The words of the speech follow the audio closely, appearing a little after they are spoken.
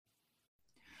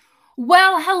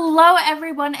Well, hello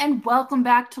everyone, and welcome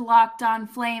back to Locked On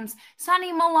Flames.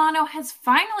 Sonny Milano has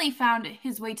finally found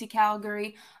his way to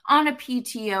Calgary on a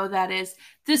PTO, that is.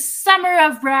 The summer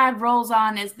of Brad rolls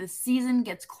on as the season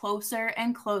gets closer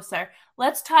and closer.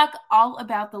 Let's talk all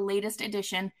about the latest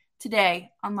addition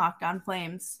today on Locked On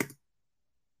Flames.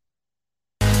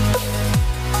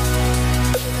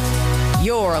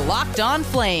 You're Locked On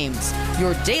Flames,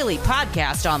 your daily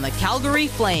podcast on the Calgary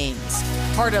Flames.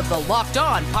 Part of the Locked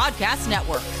On Podcast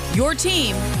Network, your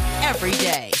team every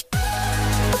day.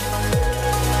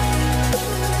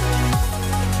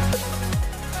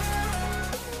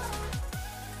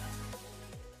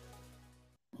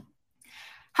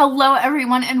 Hello,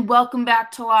 everyone, and welcome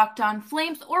back to Locked On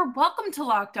Flames, or welcome to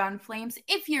Locked On Flames.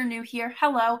 If you're new here,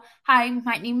 hello. Hi,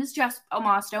 my name is Jess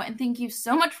Omasto, and thank you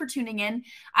so much for tuning in.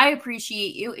 I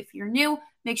appreciate you. If you're new,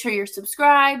 make sure you're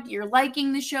subscribed, you're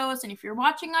liking the shows, and if you're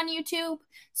watching on YouTube,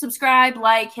 subscribe,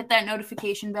 like, hit that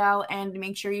notification bell, and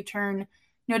make sure you turn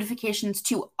notifications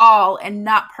to all and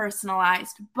not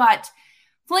personalized. But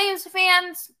Flames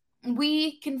fans,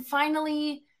 we can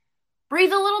finally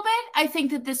breathe a little bit. I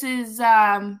think that this is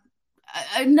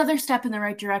another step in the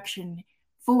right direction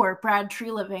for Brad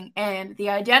Treliving and the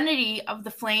identity of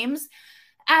the Flames,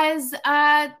 as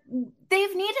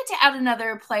they've needed to add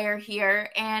another player here,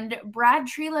 and Brad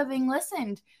Treliving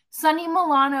listened. Sonny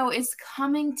Milano is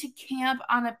coming to camp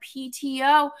on a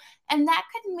PTO, and that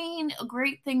could mean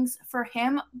great things for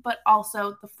him, but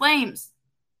also the Flames.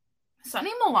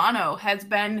 Sonny Milano has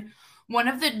been one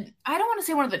of the, I don't want to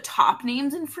say one of the top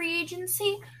names in free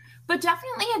agency, but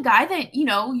definitely a guy that,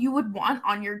 you would want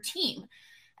on your team.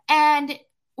 And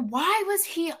why was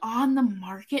he on the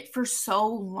market for so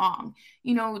long?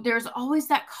 There's always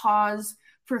that cause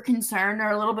for concern or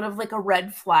a little bit of like a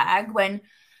red flag when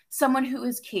someone who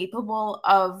is capable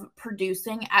of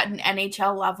producing at an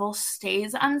NHL level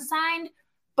stays unsigned.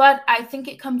 But I think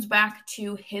it comes back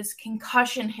to his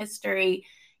concussion history.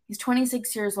 He's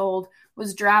 26 years old,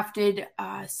 was drafted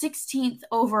 16th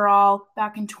overall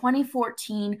back in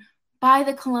 2014 by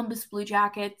the Columbus Blue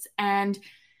Jackets and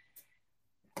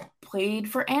played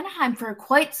for Anaheim for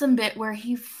quite some bit, where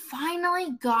he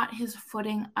finally got his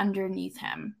footing underneath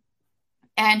him.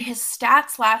 And his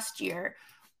stats last year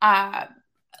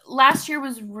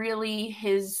was really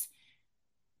his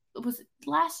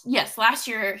last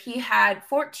year he had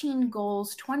 14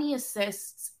 goals, 20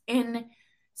 assists in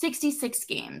 66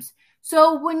 games.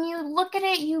 So when you look at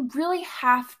it, you really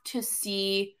have to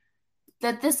see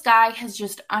that this guy has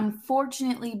just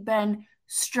unfortunately been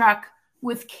struck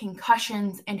with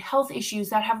concussions and health issues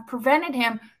that have prevented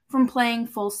him from playing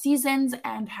full seasons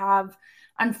and have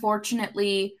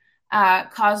unfortunately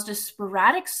caused a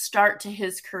sporadic start to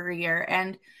his career.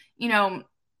 And,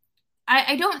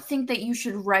 I don't think that you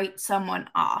should write someone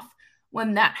off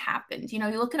when that happened. You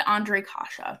look at Ondrej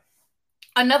Kase,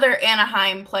 another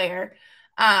Anaheim player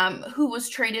who was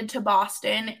traded to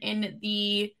Boston in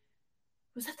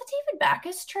was that the David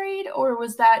Backes trade, or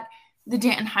was that the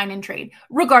Danton Heinen trade?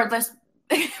 Regardless,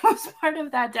 it was part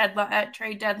of that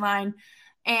trade deadline,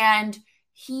 and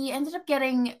he ended up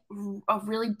getting a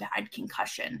really bad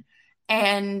concussion.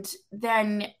 And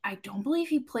then I don't believe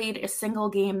he played a single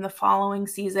game the following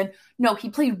season. No, he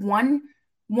played one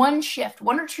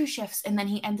or two shifts, and then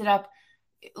he ended up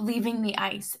leaving the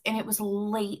ice, and it was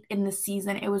late in the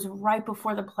season. It was right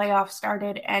before the playoffs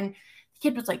started, and the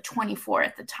kid was like 24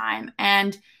 at the time,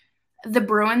 and the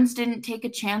Bruins didn't take a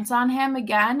chance on him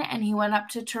again, and he went up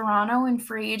to Toronto in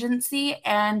free agency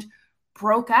and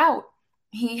broke out.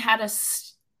 He had a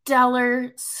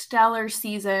stellar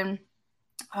season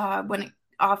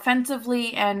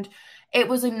offensively, and it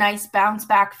was a nice bounce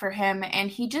back for him,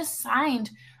 and he just signed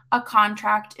a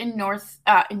contract in North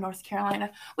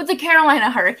Carolina with the Carolina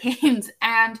Hurricanes.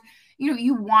 And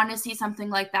you want to see something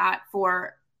like that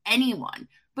for anyone,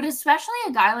 but especially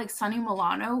a guy like Sonny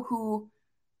Milano, who,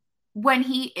 when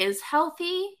he is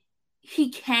healthy, he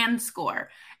can score.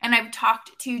 And I've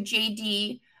talked to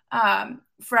JD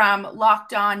from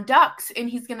Locked On Ducks, and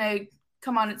he's going to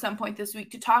come on at some point this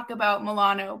week to talk about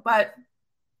Milano. But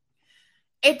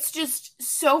it's just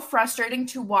so frustrating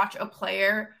to watch a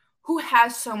player who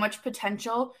has so much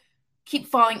potential keep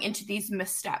falling into these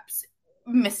missteps,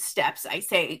 I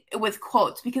say with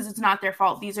quotes, because it's not their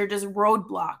fault. These are just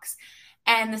roadblocks.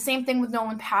 And the same thing with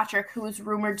Nolan Patrick, who is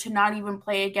rumored to not even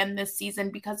play again this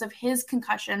season because of his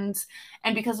concussions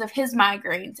and because of his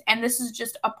migraines. And this is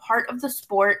just a part of the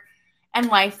sport and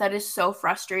life that is so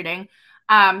frustrating.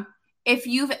 If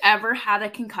you've ever had a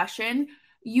concussion,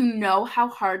 you know how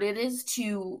hard it is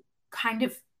to kind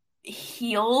of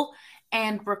heal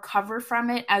and recover from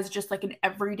it as just like an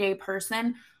everyday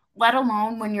person let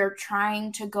alone when you're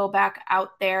trying to go back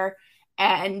out there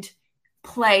and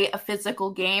play a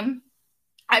physical game.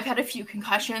 I've had a few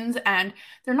concussions and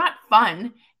they're not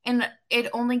fun, and it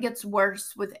only gets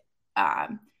worse with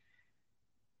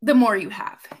the more you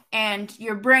have. And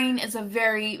your brain is a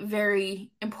very,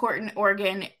 very important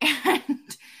organ,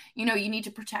 and you need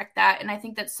to protect that. And I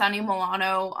think that Sonny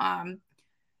Milano,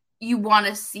 you want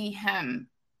to see him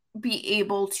be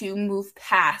able to move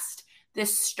past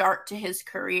this start to his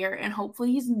career, and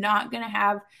hopefully he's not going to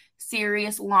have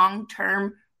serious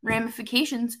long-term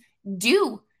ramifications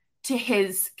due to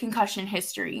his concussion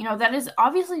history. That is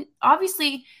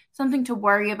obviously something to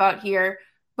worry about here,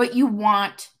 but you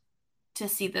want to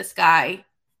see this guy,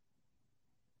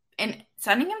 and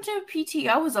sending him to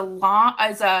PTO is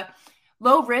a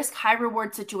low risk, high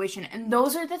reward situation. And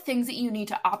those are the things that you need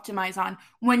to optimize on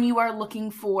when you are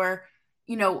looking for,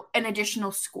 an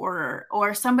additional scorer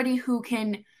or somebody who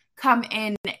can come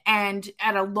in and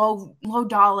at a low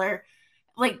dollar,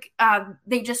 like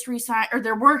they just re-sign, or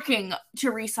they're working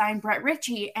to re-sign Brett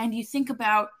Ritchie. And you think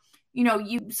about,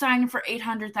 you sign him for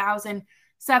 $800,000,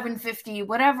 $750,000,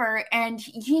 whatever, and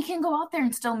he can go out there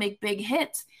and still make big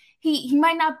hits. He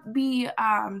might not be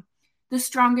the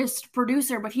strongest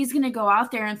producer, but he's going to go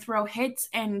out there and throw hits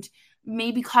and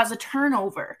maybe cause a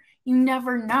turnover. You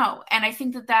never know. And I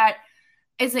think that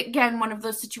is, again, one of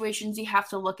those situations you have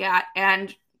to look at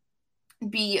and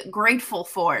be grateful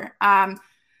for.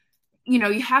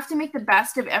 You have to make the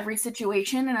best of every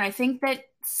situation. And I think that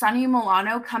Sonny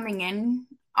Milano coming in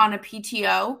on a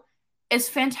PTO is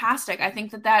fantastic. I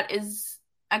think that is,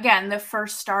 again, the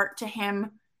first start to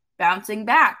him bouncing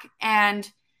back. And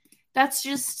that's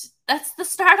the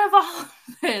start of all of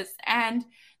this. And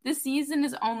the season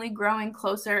is only growing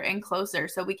closer and closer.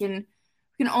 So we can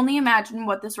only imagine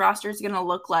what this roster is going to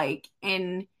look like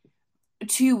in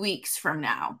 2 weeks from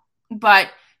now. But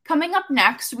coming up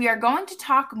next, we are going to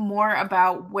talk more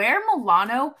about where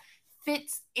Milano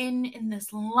fits in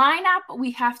this lineup.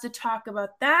 We have to talk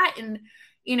about that. And,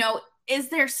 is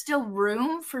there still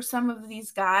room for some of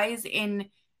these guys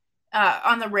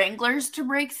on the Wranglers to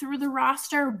break through the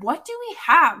roster? What do we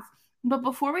have? But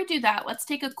before we do that, let's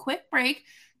take a quick break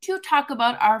to talk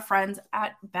about our friends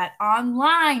at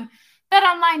BetOnline.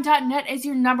 BetOnline.net is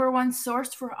your number one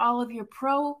source for all of your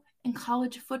pro and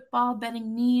college football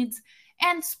betting needs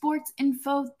and sports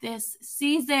info this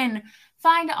season.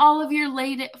 Find all of the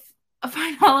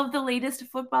latest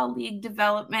football league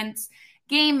developments,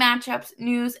 game matchups,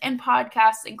 news, and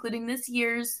podcasts, including this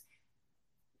year's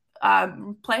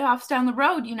playoffs down the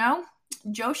road.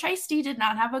 Joe Shiesty did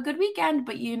not have a good weekend,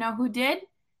 but you know who did?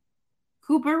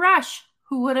 Cooper Rush.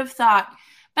 Who would have thought?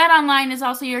 BetOnline is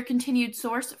also your continued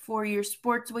source for your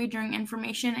sports wagering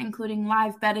information, including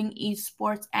live betting,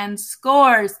 esports, and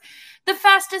scores. The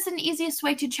fastest and easiest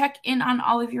way to check in on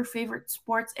all of your favorite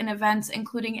sports and events,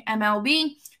 including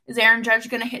MLB. Is Aaron Judge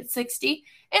going to hit 60?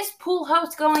 Is Pool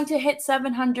House going to hit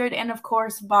 700? And of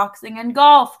course, boxing and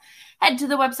golf. Head to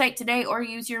the website today or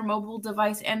use your mobile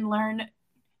device and learn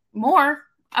more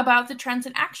about the trends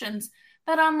and actions.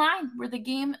 BetOnline, where the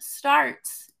game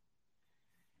starts.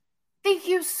 Thank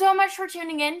you so much for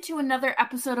tuning in to another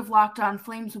episode of Locked On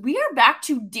Flames. We are back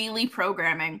to daily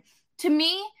programming. To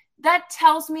me, that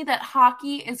tells me that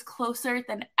hockey is closer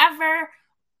than ever,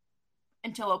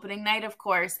 until opening night, of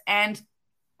course. And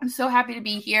I'm so happy to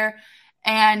be here,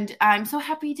 and I'm so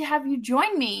happy to have you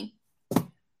join me.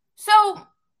 So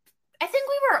I think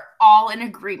we were all in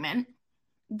agreement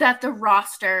that the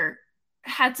roster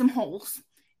had some holes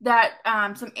that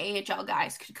some AHL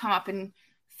guys could come up and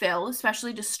fill,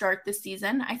 especially to start the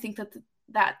season. I think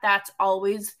that's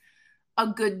always a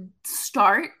good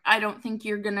start. I don't think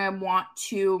you're going to want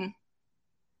to,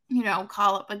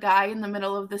 call up a guy in the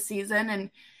middle of the season and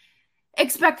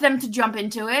expect them to jump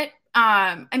into it.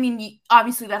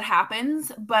 Obviously that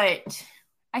happens, but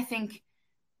I think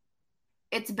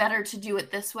it's better to do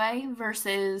it this way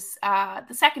versus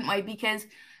the second way, because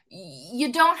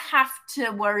you don't have to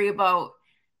worry about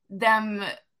them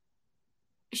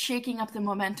shaking up the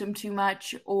momentum too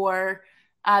much, or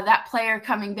that player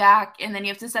coming back and then you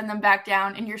have to send them back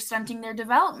down and you're stunting their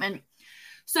development.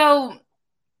 So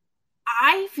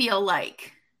I feel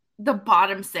like the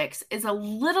bottom six is a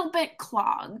little bit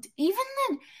clogged.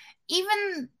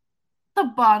 Even the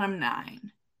bottom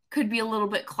nine could be a little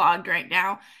bit clogged right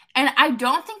now. And I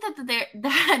don't think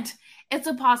that it's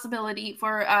a possibility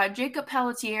for Jacob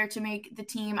Pelletier to make the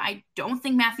team. I don't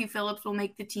think Matthew Phillips will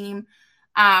make the team.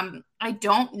 I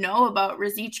don't know about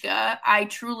Ruzicka. I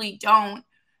truly don't.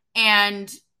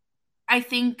 And I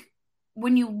think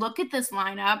when you look at this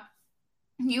lineup,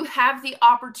 you have the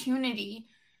opportunity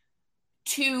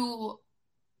to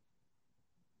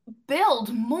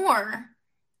build more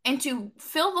and to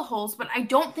fill the holes, but I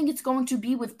don't think it's going to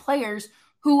be with players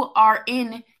who are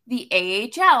in the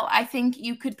AHL. I think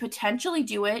you could potentially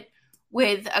do it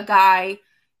with a guy,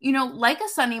 like a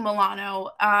Sonny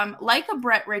Milano, like a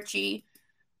Brett Ritchie,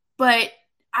 but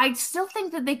I still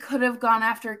think that they could have gone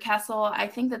after Kessel. I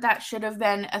think that should have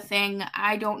been a thing.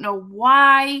 I don't know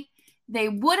why they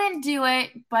wouldn't do it,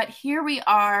 but here we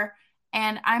are,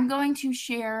 and I'm going to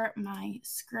share my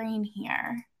screen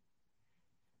here.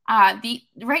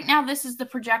 Right now, this is the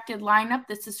projected lineup.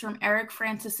 This is from Eric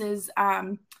Francis's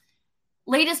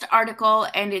latest article,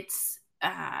 and it's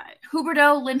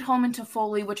Huberdeau, Lindholm, and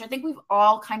Toffoli, which I think we've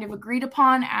all kind of agreed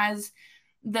upon as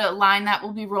the line that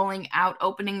will be rolling out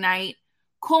opening night.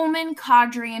 Coleman,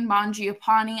 Kadri, and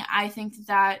Mangiapane. I think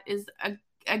that is,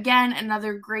 again,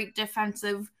 another great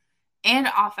defensive and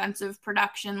offensive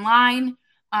production line.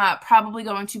 Probably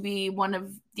going to be one of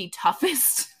the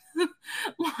toughest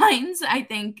lines, I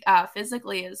think,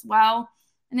 physically as well.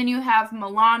 And then you have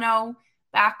Milano,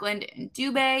 Backlund, and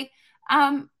Dubé.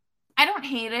 I don't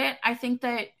hate it. I think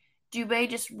that Dubé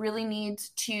just really needs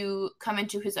to come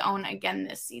into his own again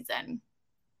this season.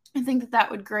 I think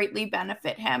that would greatly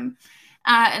benefit him.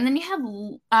 And then you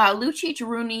have Lucic,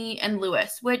 Rooney, and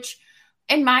Lewis, which,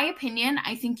 in my opinion,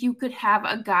 I think you could have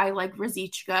a guy like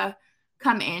Ruzicka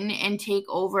come in and take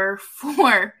over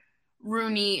for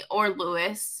Rooney or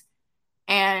Lewis,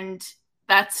 and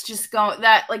that's just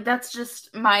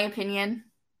my opinion.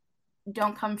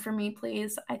 Don't come for me,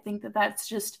 please. I think that's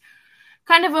just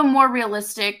kind of a more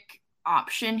realistic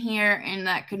option here, and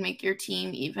that could make your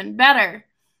team even better.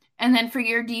 And then for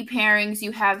your D pairings,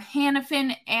 you have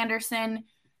Hanifin, Anderson,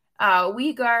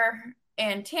 Uyghur,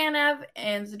 and Tanev,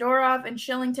 and Zadorov, and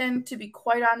Shillington. To be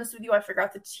quite honest with you, I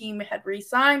forgot the team had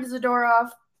re-signed Zadorov,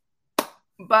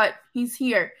 but he's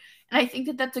here. And I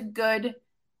think that's a good,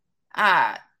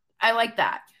 I like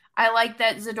that. I like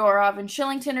that Zadorov and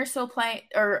Shillington are still playing,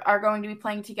 or are going to be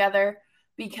playing together,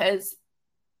 because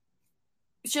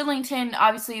Shillington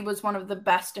obviously was one of the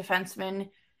best defensemen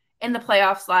in the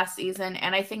playoffs last season,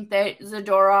 and I think that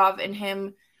Zadorov and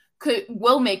him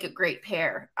will make a great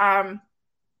pair.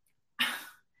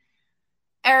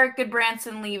 Eric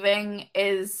Goodbranson leaving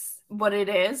is what it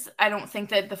is. I don't think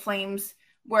that the Flames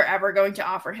were ever going to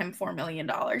offer him $4 million.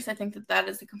 I think that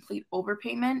is a complete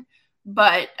overpayment.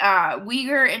 But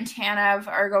Uyghur and Tanev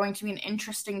are going to be an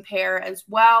interesting pair as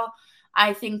well.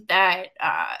 I think that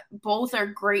both are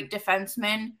great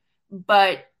defensemen,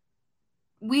 but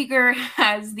Uyghur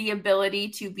has the ability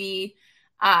to be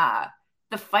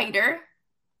the fighter,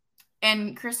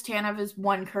 and Chris Tanev is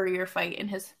one career fight in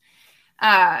his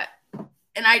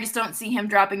and I just don't see him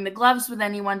dropping the gloves with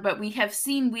anyone, but we have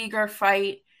seen Uyghur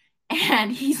fight,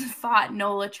 and he's fought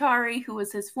Nola Chari, who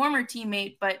was his former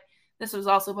teammate, but this was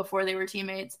also before they were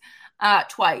teammates,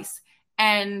 twice.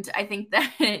 And I think that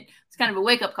it's kind of a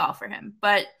wake-up call for him.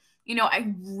 But,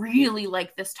 I really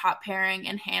like this top pairing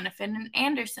in Hanifin and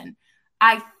Anderson.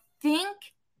 I think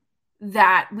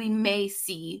that we may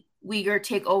see Uyghur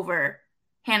take over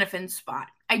Hanifin's spot.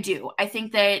 I do. I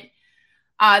think that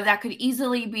that could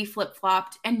easily be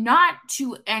flip-flopped, and not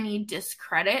to any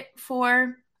discredit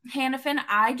for Hanifin.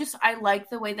 I like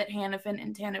the way that Hanifin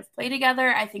and Tanev play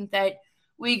together. I think that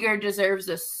Uyghur deserves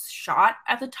a shot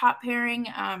at the top pairing,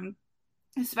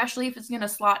 especially if it's going to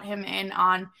slot him in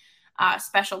on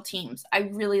special teams. I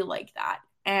really like that.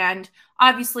 And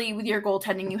obviously with your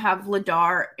goaltending, you have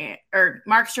Vladar, or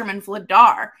Markstrom and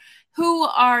Vladar, who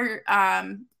are,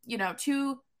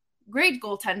 two great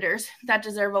goaltenders that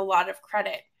deserve a lot of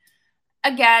credit.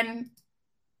 Again,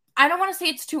 I don't want to say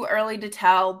it's too early to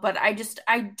tell, but I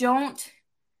don't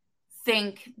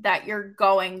think that you're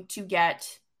going to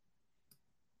get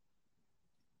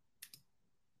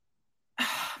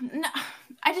no,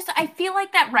 I feel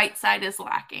like that right side is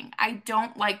lacking. I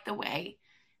don't like the way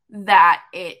that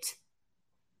it's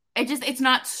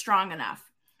not strong enough.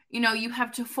 You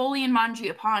have Toffoli and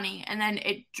Mangiapane, and then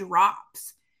it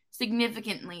drops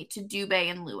significantly to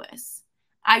Dubé and Lewis.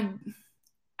 I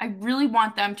really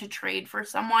want them to trade for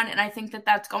someone, and I think that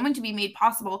that's going to be made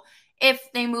possible if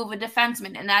they move a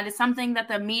defenseman, and that is something that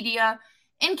the media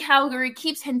in Calgary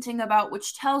keeps hinting about,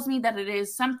 which tells me that it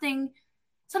is something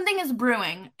is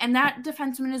brewing, and that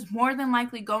defenseman is more than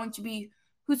likely going to be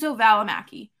Juuso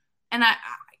Välimäki, and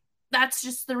that's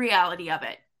just the reality of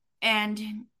it.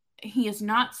 And he is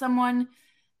not someone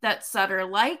that Sutter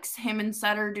likes. Him and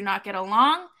Sutter do not get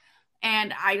along,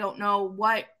 and I don't know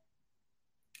what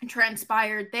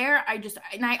transpired there.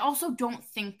 I also don't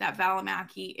think that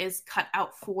Välimäki is cut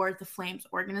out for the Flames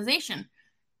organization.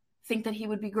 I think that he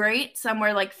would be great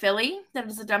somewhere like Philly, that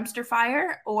is a dumpster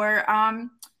fire, or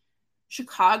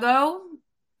Chicago,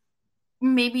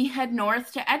 maybe head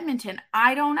north to Edmonton.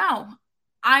 I don't know.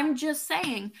 I'm just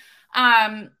saying.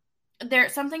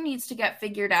 Something needs to get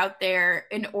figured out there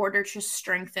in order to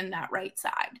strengthen that right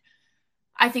side.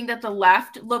 I think that the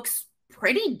left looks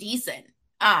pretty decent.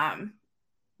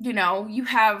 You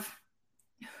have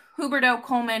Huberdeau,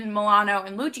 Coleman, Milano,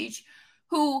 and Lucic,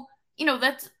 who,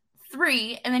 that's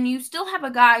three, and then you still have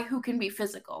a guy who can be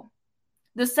physical.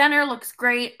 The center looks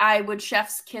great. I would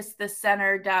chef's kiss the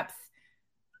center depth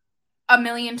a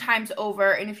million times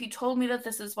over. And if you told me that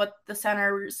this is what the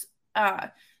center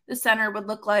would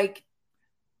look like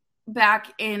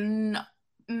back in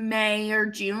May or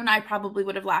June, I probably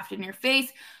would have laughed in your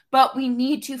face. But we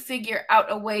need to figure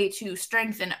out a way to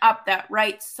strengthen up that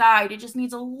right side. It just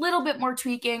needs a little bit more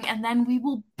tweaking, and then we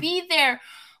will be there.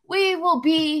 We will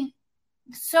be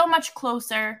so much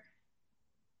closer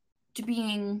to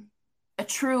being a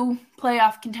true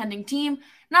playoff contending team.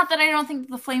 Not that I don't think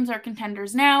the Flames are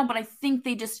contenders now, but I think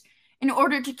they just, in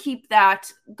order to keep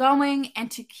that going and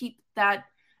to keep that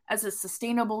as a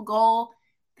sustainable goal,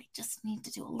 they just need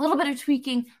to do a little bit of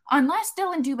tweaking, unless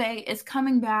Dylan Dubé is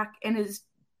coming back and is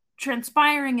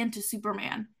transpiring into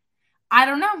Superman. I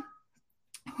don't know.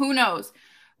 Who knows?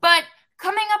 But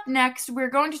coming up next, we're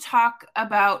going to talk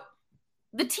about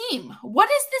the team. What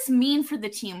does this mean for the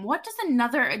team? What does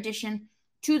another addition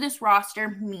to this roster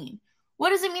mean? What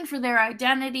does it mean for their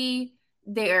identity,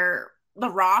 the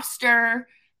roster,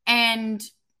 and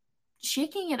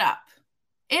shaking it up?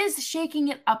 Is shaking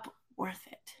it up worth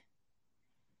it?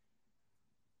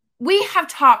 We have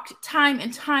talked time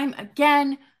and time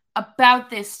again about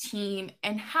this team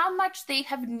and how much they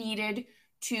have needed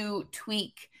to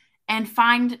tweak and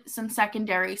find some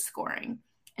secondary scoring.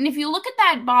 And if you look at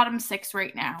that bottom six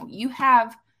right now, you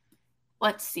have,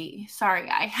 let's see, sorry,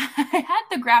 I had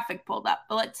the graphic pulled up,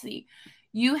 but let's see.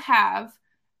 You have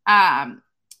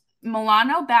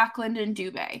Milano, Backlund, and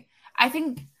Dubé. I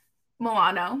think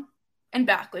Milano and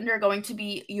Backlund are going to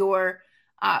be your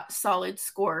solid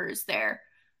scorers there.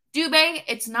 Dubé,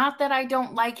 it's not that I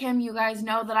don't like him. You guys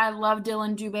know that I love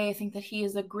Dylan Dubé. I think that he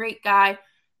is a great guy.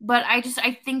 But I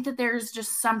think that there's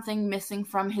just something missing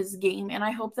from his game, and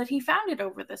I hope that he found it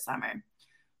over the summer.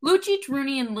 Lucic,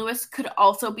 Rooney, and Lewis could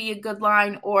also be a good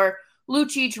line, or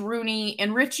Lucic, Rooney,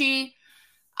 and Ritchie.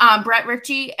 Brett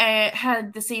Ritchie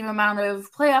had the same amount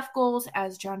of playoff goals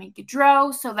as Johnny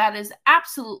Gaudreau, so that is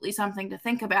absolutely something to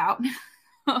think about.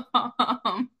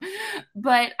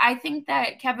 But I think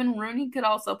that Kevin Rooney could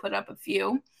also put up a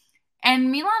few.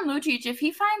 And Milan Lucic, if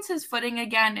he finds his footing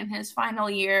again in his final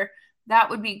year,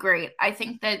 that would be great. I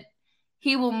think that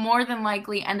he will more than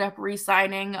likely end up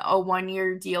re-signing a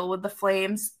 1-year deal with the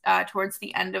Flames towards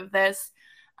the end of this.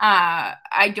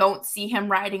 I don't see him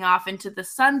riding off into the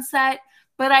sunset,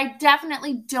 but I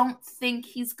definitely don't think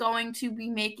he's going to be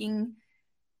making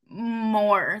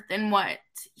more than what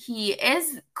he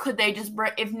is. Could they just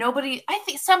I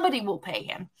think somebody will pay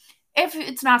him. If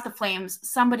it's not the Flames,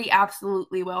 somebody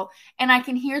absolutely will. And I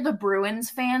can hear the Bruins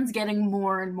fans getting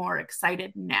more and more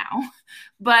excited now.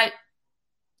 But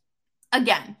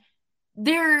again,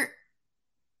 there's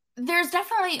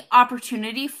definitely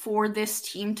opportunity for this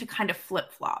team to kind of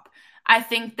flip-flop. I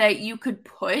think that you could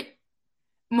put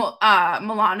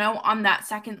Milano on that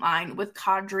second line with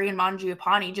Kadri and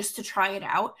Mangiapane just to try it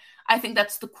out. I think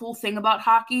that's the cool thing about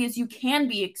hockey, is you can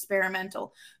be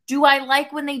experimental. Do I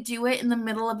like when they do it in the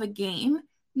middle of a game?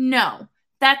 No,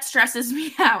 that stresses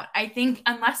me out. I think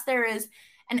unless there is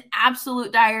an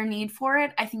absolute dire need for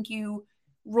it, I think you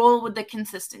roll with the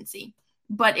consistency.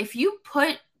 But if you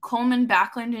put Coleman,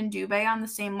 Backlund, and Dubé on the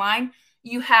same line,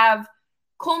 you have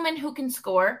Coleman who can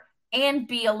score and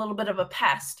be a little bit of a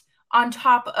pest, on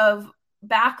top of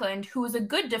Backlund, who is a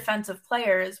good defensive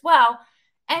player as well,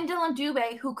 and Dylan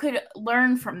Dubé, who could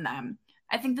learn from them.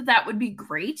 I think that would be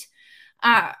great.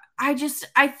 I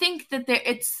think that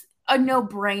it's a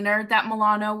no-brainer that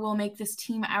Milano will make this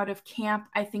team out of camp.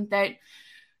 I think that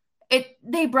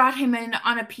they brought him in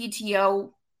on a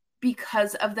PTO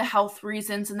because of the health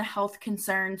reasons and the health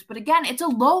concerns. But again, it's a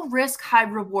low-risk,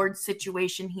 high-reward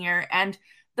situation here, and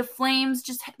the Flames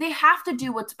they have to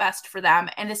do what's best for them.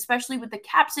 And especially with the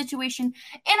cap situation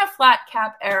in a flat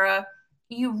cap era,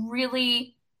 you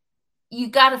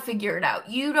got to figure it out.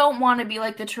 You don't want to be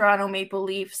like the Toronto Maple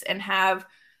Leafs and have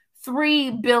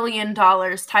 $3 billion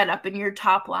tied up in your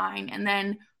top line, and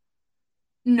then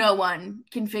no one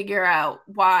can figure out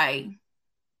why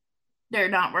they're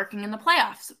not working in the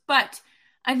playoffs. But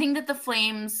I think that the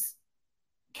Flames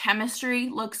chemistry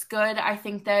looks good. I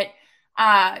think that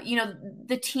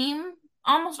the team,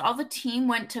 almost all the team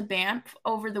went to Banff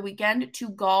over the weekend to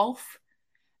golf.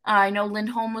 I know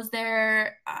Lindholm was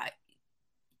there.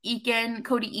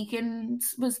 Cody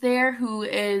Eakins was there, who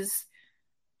is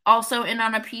also in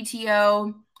on a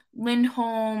PTO.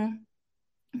 Lindholm,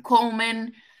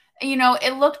 Coleman.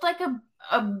 It looked like a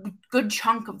good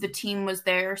chunk of the team was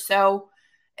there. So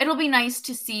it'll be nice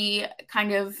to see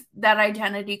kind of that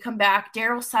identity come back.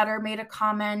 Daryl Sutter made a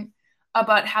comment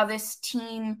about how this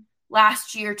team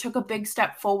last year took a big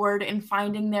step forward in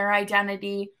finding their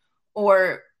identity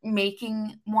or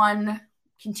making one,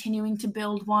 continuing to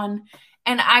build one.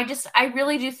 And I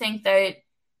really do think that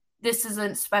this is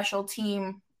a special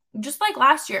team, just like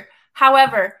last year.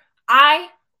 However, I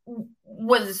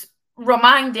was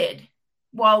reminded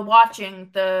while watching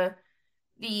the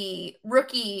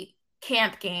rookie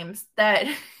camp games that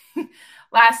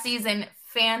last season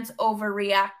fans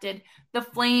overreacted. The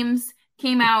Flames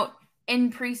came out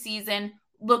in preseason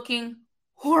looking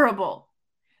horrible.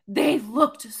 They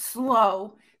looked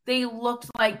slow. They looked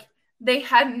like they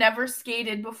had never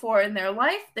skated before in their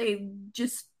life. They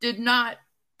just did not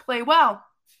play well.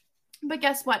 But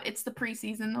guess what? It's the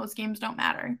preseason. Those games don't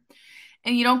matter.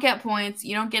 And you don't get points.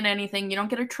 You don't get anything. You don't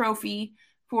get a trophy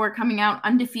for coming out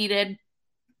undefeated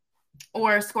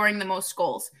or scoring the most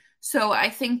goals. So I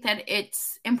think that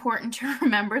it's important to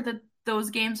remember that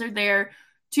those games are there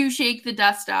to shake the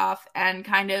dust off and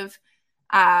kind of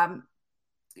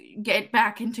get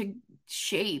back into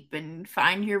shape and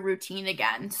find your routine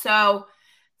again. So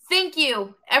thank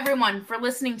you, everyone, for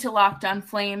listening to Locked On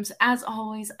Flames. As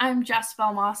always, I'm Jess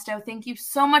Belmosto. Thank you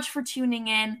so much for tuning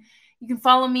in. You can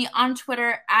follow me on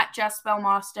Twitter at Jess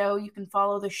Belmosto. You can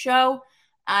follow the show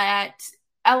at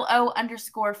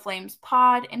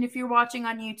LO_FlamesPod. And if you're watching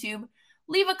on YouTube,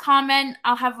 leave a comment.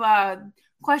 I'll have a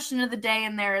question of the day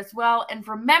in there as well. And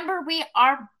remember, we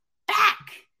are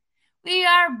back. We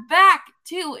are back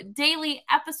to daily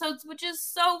episodes, which is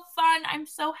so fun. I'm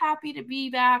so happy to be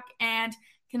back and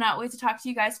cannot wait to talk to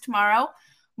you guys tomorrow.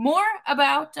 More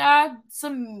about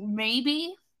some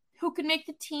maybe who could make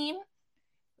the team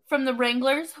from the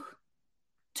Wranglers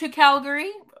to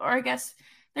Calgary, or I guess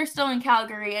they're still in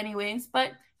Calgary anyways,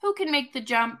 but who can make the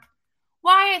jump?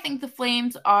 Why I think the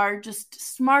Flames are just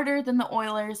smarter than the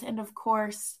Oilers, and of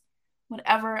course,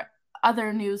 whatever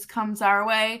other news comes our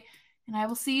way. And I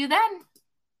will see you then.